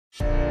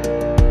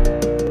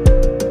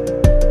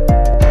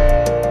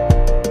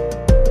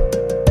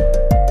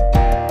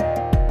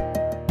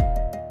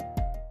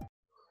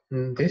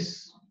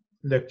this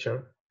lecture,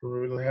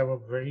 we will have a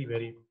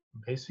very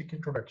basic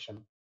introduction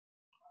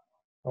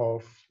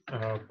of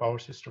power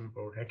system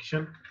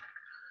protection.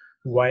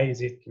 Why is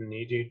it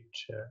needed?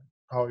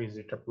 How is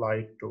it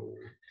applied to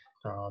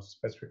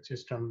specific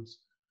systems?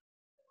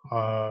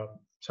 Uh,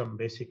 some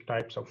basic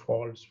types of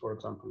faults, for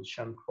example,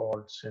 shunt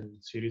faults and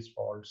series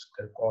faults,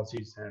 their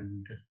causes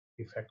and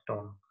effect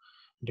on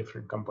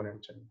different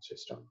components and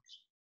systems.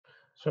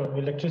 So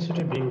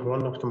electricity being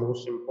one of the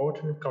most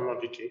important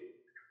commodity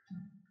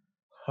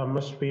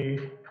must be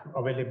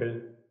available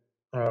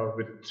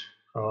with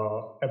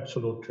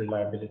absolute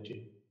reliability.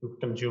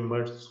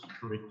 Consumers,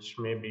 which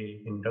may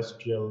be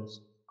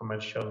industrials,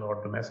 commercial,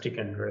 or domestic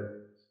and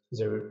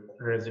the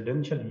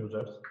residential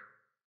users,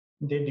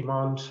 they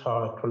demand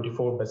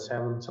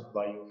 24/7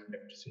 supply of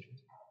electricity.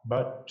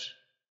 But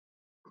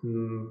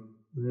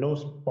no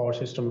power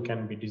system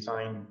can be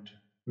designed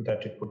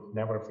that it would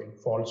never fail.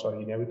 Faults are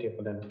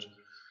inevitable, and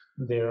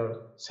there are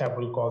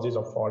several causes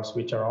of faults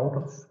which are out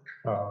of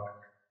uh,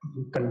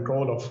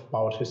 control of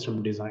power system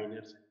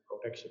designers and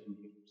protection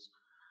engineers.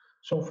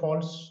 So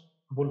faults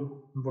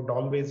would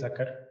always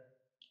occur.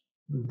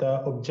 The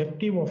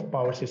objective of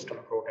power system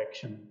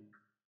protection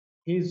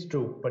is to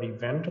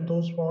prevent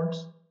those faults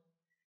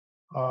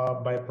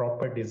by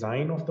proper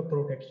design of the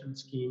protection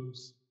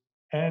schemes,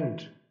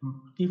 and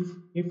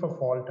if a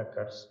fault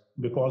occurs,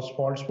 because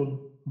faults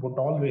would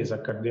always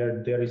occur,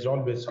 there is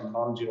always some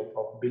non-zero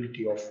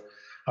probability of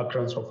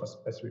occurrence of a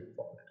specific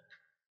fault.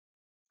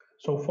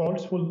 So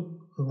faults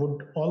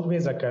would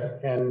always occur,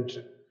 and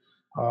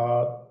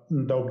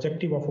the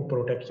objective of a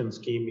protection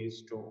scheme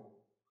is to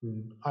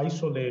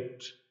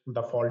isolate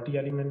the faulty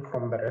element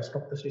from the rest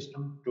of the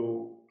system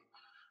to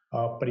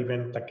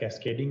prevent the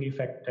cascading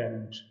effect,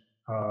 and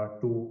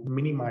to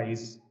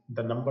minimize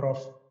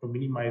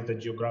the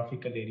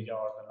geographical area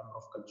or the number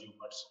of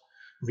consumers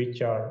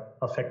which are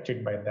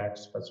affected by that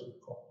specific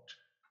fault.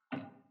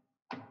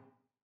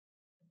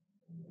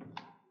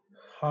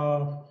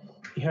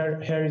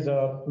 Here is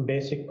a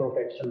basic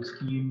protection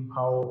scheme,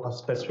 how a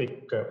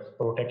specific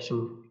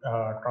protection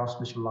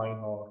transmission line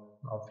or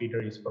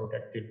feeder is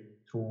protected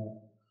through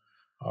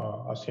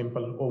a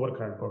simple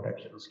overcurrent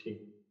protection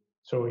scheme.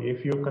 So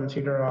if you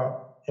consider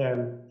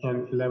an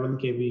 11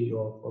 kV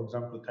or, for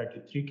example,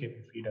 33 kV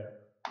feeder,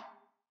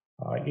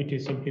 it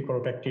is simply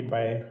protected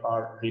by a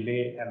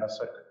relay and a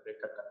circuit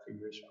breaker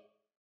configuration,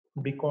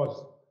 because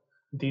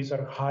these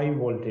are high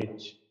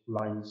voltage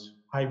lines.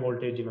 High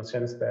voltage in a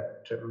sense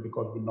that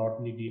because we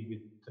normally deal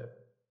with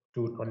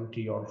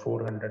 220 or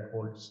 400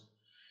 volts.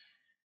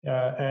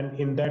 And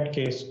in that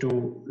case,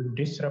 to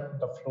disrupt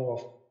the flow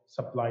of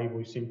supply,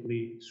 we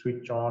simply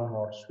switch on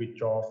or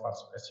switch off a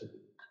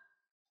specific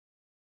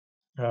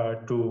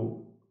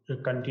to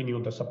continue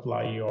the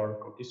supply or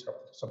to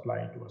disrupt the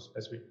supply to a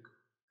specific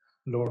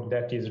load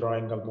that is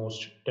drawing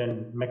almost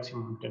 10,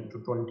 maximum 10 to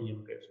 20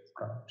 amperes of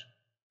current.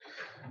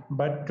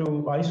 But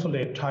to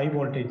isolate high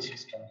voltage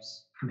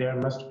systems, there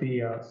must be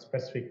a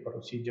specific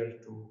procedure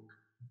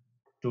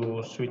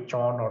to switch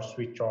on or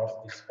switch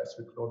off this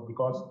specific load,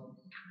 because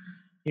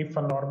if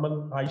a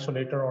normal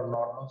isolator or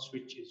normal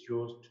switch is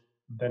used,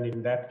 then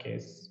in that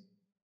case,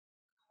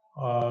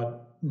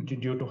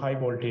 due to high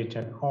voltage,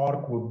 an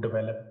arc would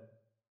develop,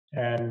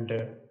 and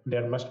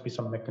there must be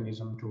some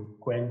mechanism to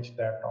quench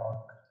that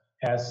arc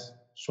as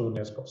soon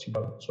as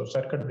possible. So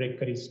circuit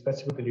breaker is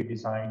specifically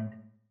designed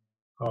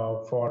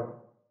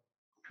for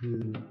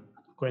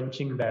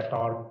quenching that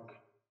arc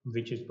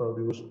which is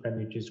produced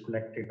when it is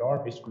connected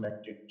or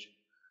disconnected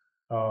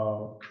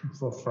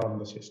from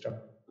the system.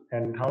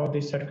 And how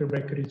this circuit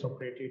breaker is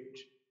operated,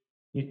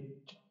 it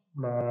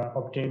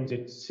obtains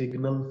its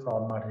signal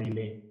from a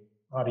relay.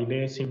 A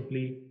relay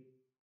simply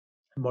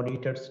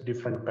monitors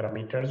different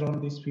parameters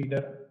on this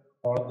feeder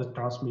or the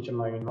transmission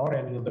line or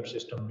any other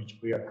system which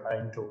we are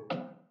trying to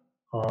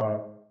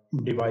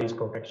devise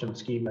protection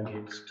scheme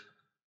against.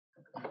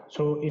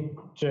 So it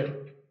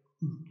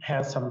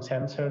has some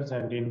sensors,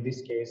 and in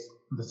this case,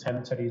 the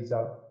sensor is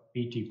a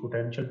PT,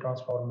 potential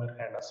transformer,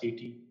 and a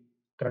CT,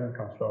 current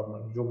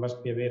transformer. You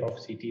must be aware of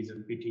CTs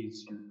and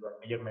PTs in your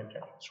measurement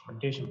and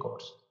instrumentation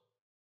course.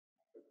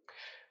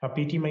 A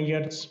PT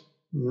measures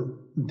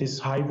this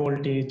high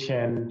voltage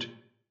and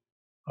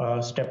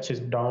steps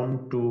it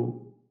down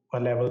to a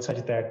level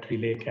such that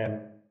relay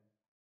can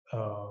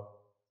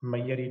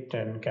measure it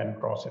and can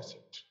process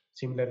it.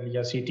 Similarly,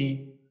 a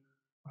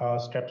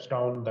CT steps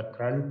down the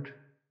current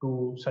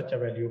to such a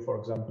value, for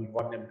example,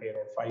 1 ampere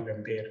or 5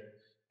 ampere,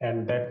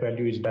 and that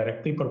value is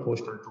directly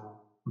proportional to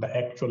the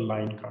actual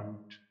line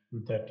current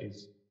that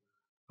is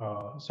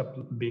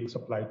being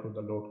supplied to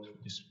the load through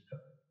this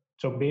feeder.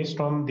 So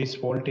based on this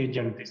voltage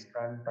and this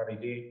current, a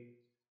relay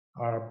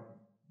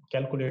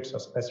calculates a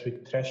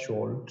specific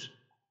threshold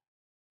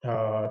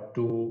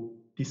to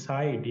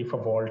decide if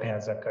a fault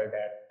has occurred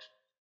at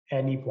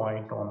any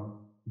point on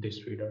this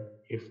feeder.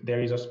 If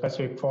there is a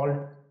specific fault,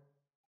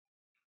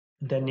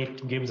 then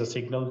it gives a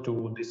signal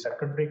to the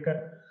circuit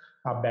breaker.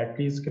 Our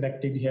battery is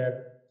connected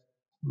here,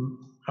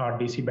 our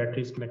DC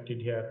battery is connected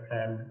here,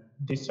 and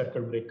this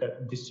circuit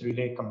breaker, this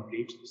relay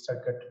completes the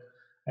circuit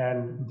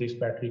and this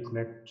battery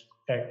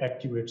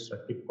activates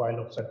a tip coil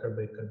of circuit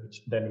breaker,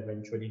 which then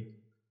eventually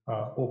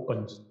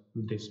opens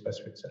this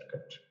specific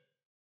circuit.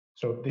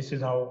 So this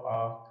is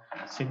how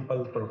a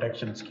simple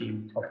protection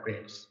scheme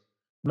operates.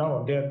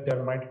 Now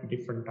there might be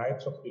different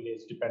types of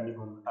relays depending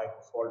on the type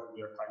of fault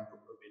we are trying to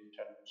prevent,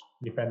 and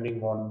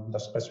depending on the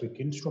specific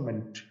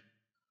instrument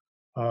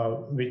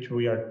which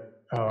we are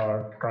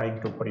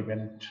trying to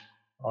prevent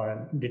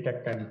or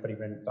detect and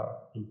prevent the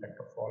impact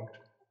of fault.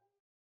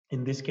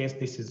 In this case,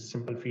 this is a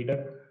simple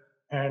feeder,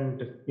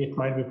 and it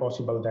might be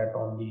possible that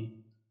only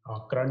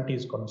current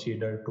is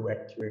considered to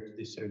activate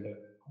this relay,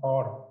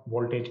 or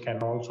voltage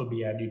can also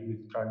be added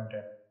with current.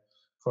 And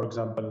for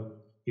example,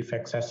 if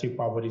excessive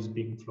power is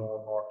being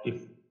flown, or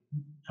if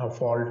a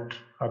fault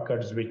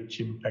occurs which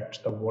impacts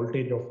the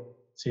voltage of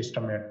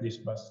system at this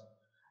bus,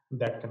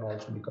 that can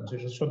also be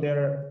considered. So there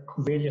are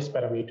various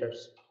parameters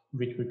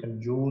which we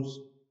can use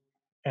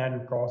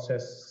and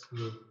process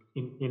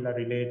in a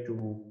relay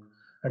to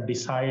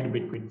decide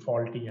between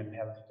faulty and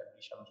healthy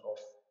conditions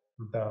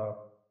of the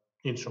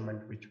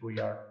instrument which we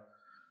are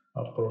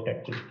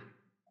protecting.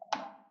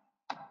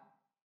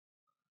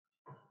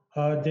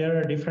 There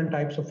are different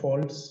types of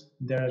faults.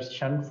 There are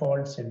shunt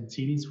faults and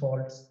series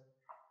faults.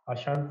 A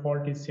shunt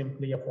fault is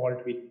simply a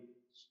fault which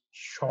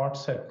short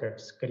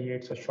circuits,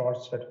 creates a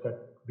short circuit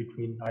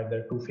between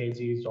either two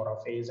phases or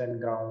a phase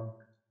and ground,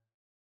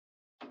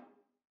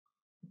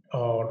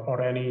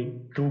 or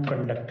any two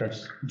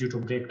conductors due to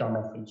breakdown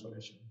of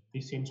insulation.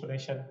 This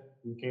insulation,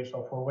 in case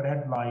of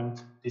overhead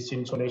lines, this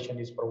insulation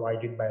is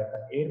provided by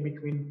the air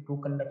between two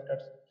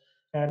conductors.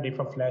 And if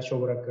a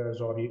flashover occurs,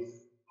 or if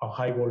a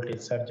high voltage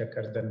surge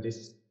occurs, then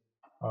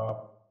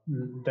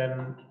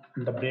then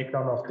the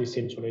breakdown of this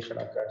insulation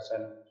occurs,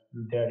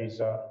 and there is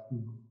a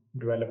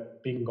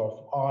developing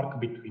of arc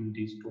between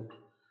these two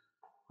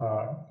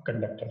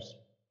conductors.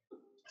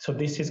 So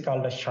this is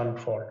called a shunt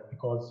fault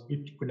because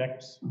it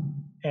connects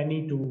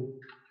any two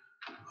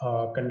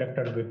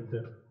conductor with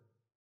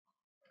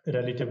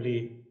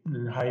relatively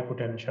high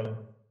potential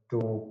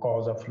to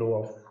cause a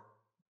flow of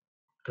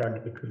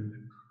current between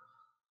them.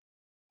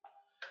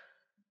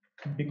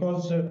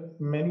 Because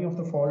many of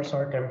the faults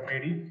are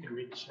temporary,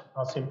 which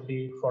are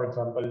simply, for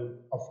example,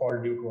 a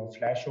fault due to a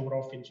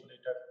flashover of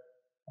insulator,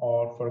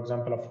 or for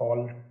example, a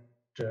fault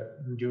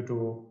due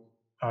to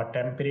a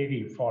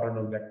temporary foreign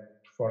object,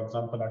 for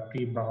example, a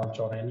tree branch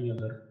or any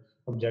other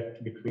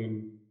object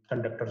between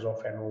conductors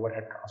of an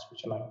overhead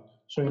transmission line.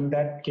 So in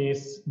that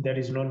case, there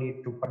is no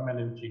need to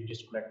permanently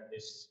disconnect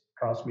this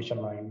transmission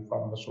line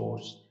from the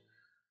source,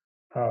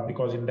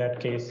 because in that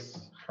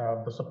case,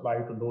 the supply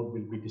to load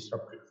will be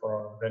disrupted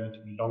for a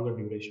relatively longer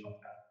duration of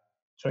time.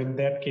 So in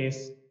that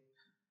case,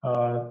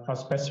 a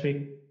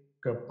specific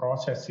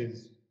process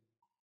is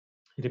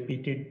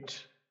repeated,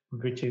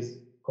 which is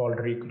called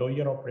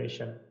reclosure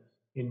operation,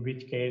 in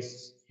which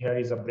case here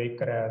is a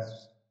breaker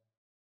as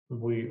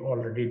we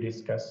already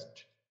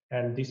discussed,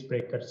 and this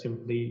breaker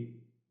simply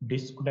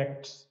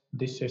disconnects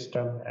this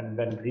system and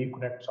then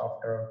reconnects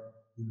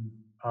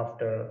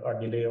after a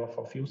delay of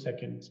a few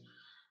seconds.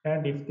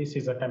 And if this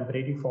is a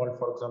temporary fault,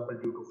 for example,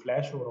 due to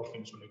flashover of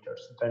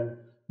insulators, then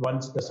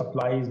once the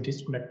supply is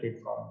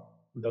disconnected from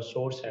the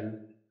source end,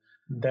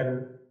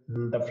 then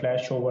the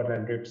flashover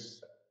and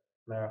its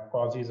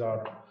causes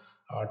are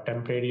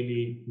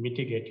temporarily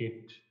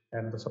mitigated,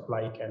 and the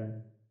supply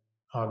can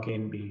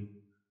again be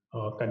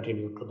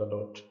continued to the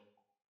load.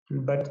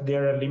 But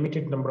there are a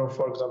limited number of,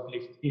 for example,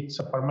 if it's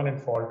a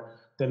permanent fault,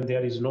 then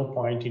there is no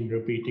point in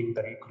repeating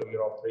the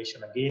reclosure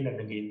operation again and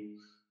again.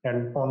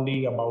 And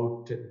only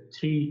about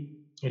 3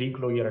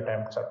 reclosure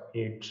attempts are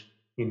made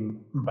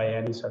by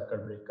any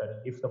circuit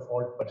breaker. If the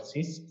fault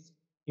persists,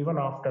 even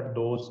after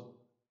those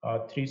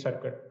three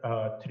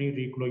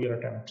reclosure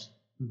attempts,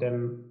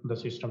 then the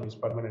system is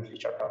permanently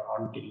shut down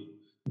until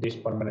this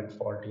permanent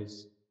fault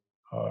is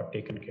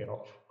taken care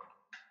of.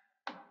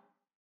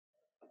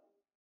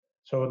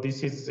 So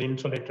this is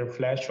insulator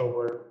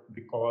flashover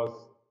because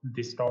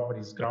this tower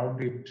is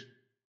grounded.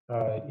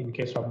 In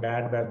case of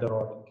bad weather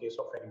or in case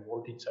of any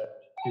voltage surge,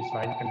 this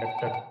line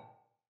conductor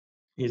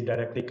is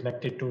directly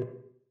connected to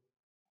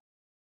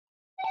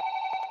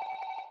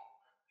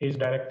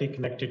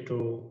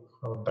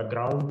the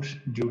ground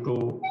due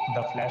to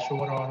the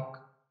flashover arc,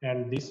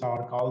 and this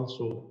arc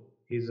also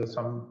is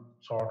some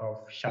sort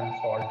of shunt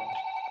fault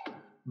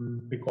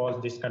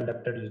because this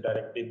conductor is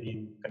directly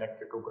being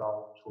connected to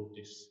ground through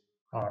this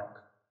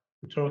arc.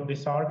 So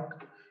this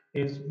arc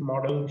is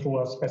modeled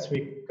through a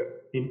specific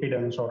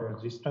impedance or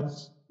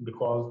resistance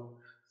because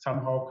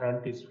somehow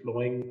current is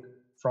flowing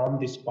from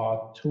this path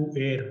through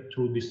air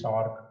through this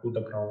arc to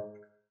the ground.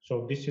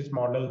 So this is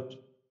modeled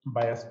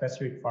by a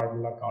specific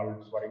formula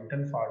called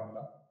Warrington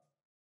formula,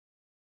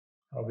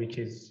 which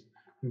is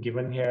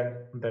given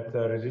here, that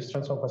the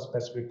resistance of a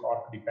specific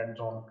arc depends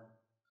on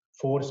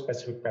 4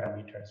 specific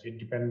parameters. It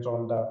depends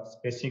on the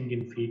spacing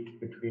in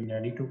feet between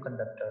any two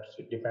conductors.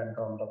 It depends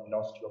on the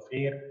velocity of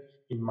air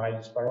in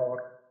miles per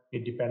hour.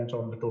 It depends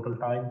on the total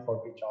time for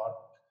which arc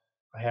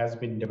has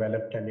been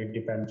developed, and it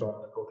depends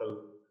on the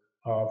total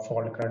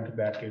fault current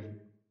that is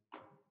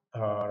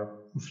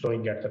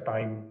flowing at the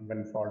time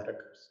when fault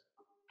occurs.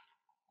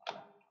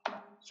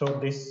 So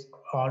this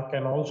arc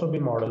can also be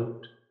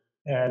modeled,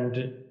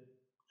 and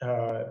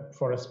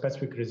for a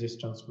specific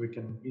resistance, we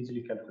can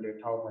easily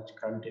calculate how much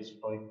current is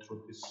flowing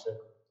through this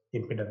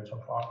impedance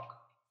of arc.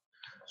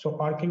 So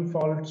arcing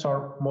faults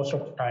are most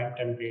of the time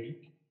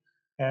temporary,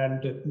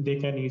 and they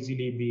can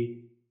easily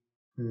be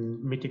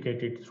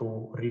mitigated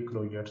through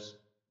reclosures.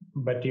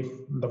 But if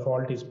the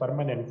fault is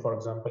permanent, for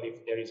example,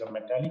 if there is a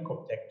metallic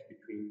object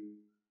between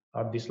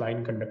this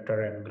line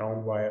conductor and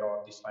ground wire,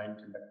 or this line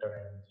conductor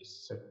and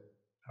this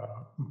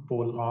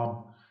pole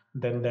arm,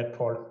 then that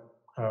fault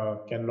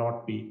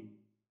cannot be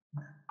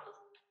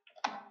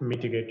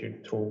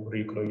mitigated through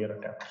reclosure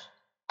attempts.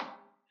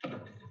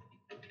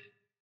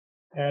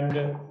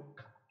 And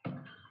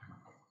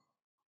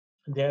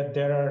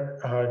there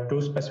are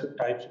two specific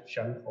types of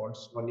shunt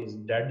faults. One is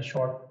dead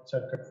short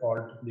circuit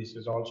fault. This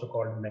is also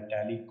called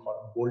metallic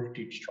or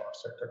bolted short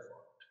circuit fault.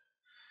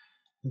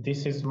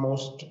 This is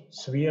most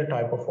severe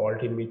type of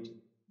fault in which,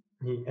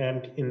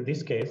 and in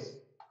this case,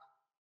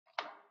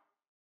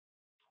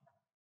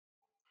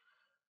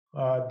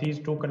 these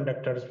two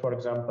conductors, for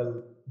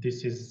example,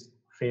 this is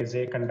phase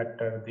A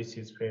conductor, this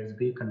is phase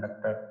B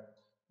conductor.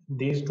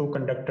 These two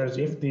conductors,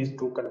 if these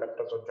two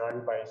conductors are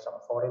joined by some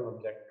foreign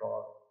object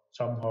or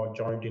somehow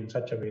joined in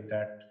such a way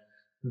that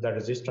the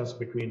resistance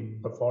between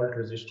the fault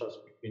resistance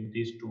between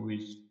these two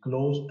is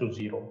close to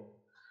zero,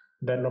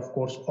 then of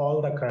course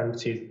all the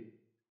currents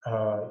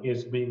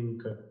is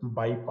being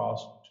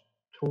bypassed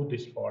through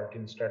this fault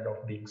instead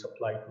of being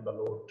supplied to the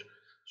load.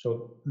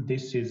 So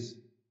this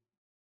is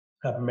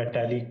a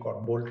metallic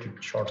or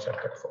bolted short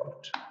circuit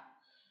fault.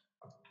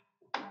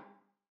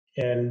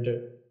 And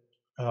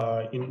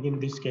in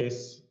this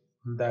case,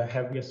 the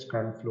heaviest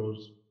current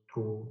flows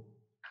through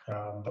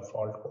the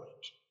fault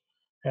point.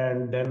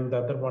 And then the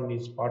other one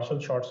is partial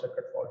short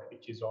circuit fault,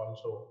 which is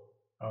also,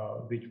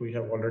 which we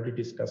have already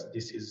discussed.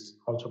 This is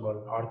also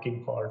called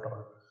arcing fault,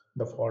 or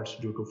the faults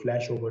due to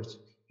flashovers.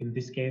 In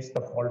this case,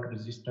 the fault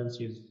resistance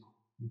is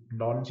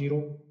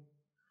non-zero.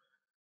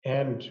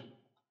 And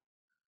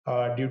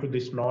due to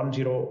this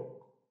non-zero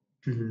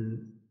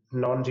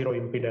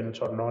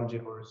impedance or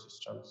non-zero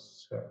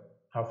resistance,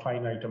 a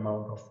finite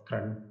amount of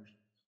current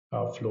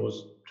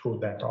flows through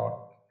that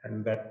arc,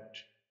 and that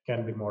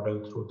can be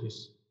modeled through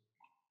this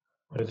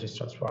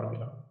resistance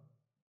formula.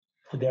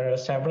 There are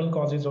several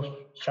causes of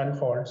shunt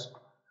faults.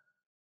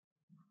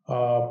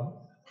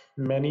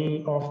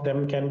 Many of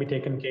them can be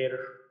taken care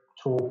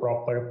through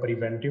proper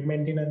preventive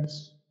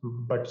maintenance,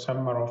 but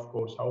some are of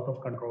course out of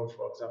control,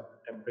 for example,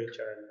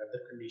 temperature and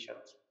weather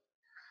conditions.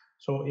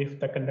 So if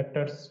the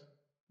conductors,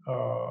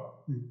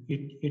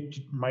 it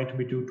might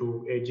be due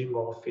to aging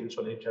of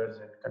insulators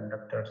and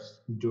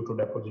conductors due to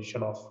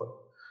deposition of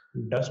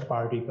dust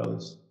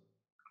particles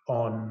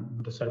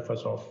on the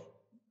surface of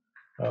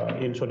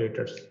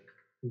insulators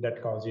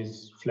that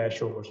causes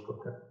flashovers to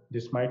occur.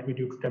 This might be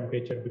due to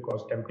temperature,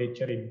 because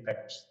temperature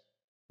impacts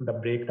the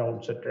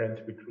breakdown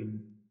strength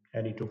between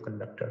any two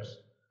conductors.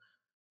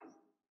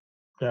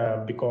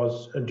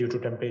 Because due to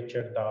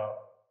temperature,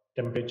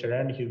 the temperature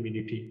and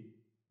humidity,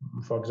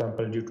 for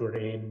example, due to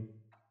rain,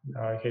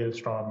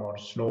 hailstorm or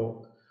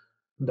snow,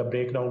 the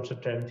breakdown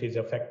strength is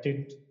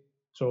affected.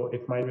 So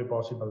it might be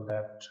possible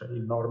that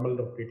in normal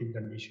operating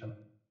condition,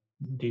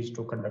 these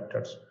two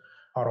conductors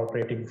are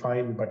operating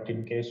fine, but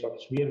in case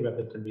of severe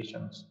weather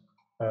conditions,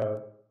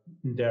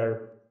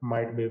 there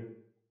might be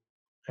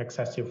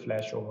excessive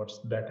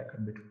flashovers that occur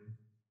between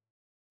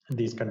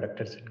these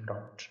conductors and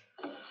ground.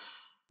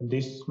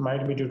 This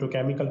might be due to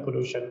chemical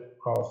pollution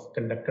of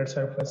conductor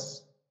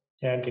surface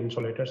and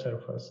insulator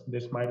surface.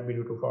 This might be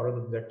due to foreign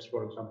objects,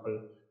 for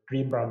example,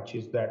 tree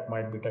branches that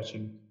might be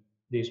touching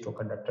these two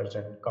conductors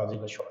and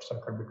causing a short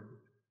circuit between.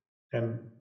 And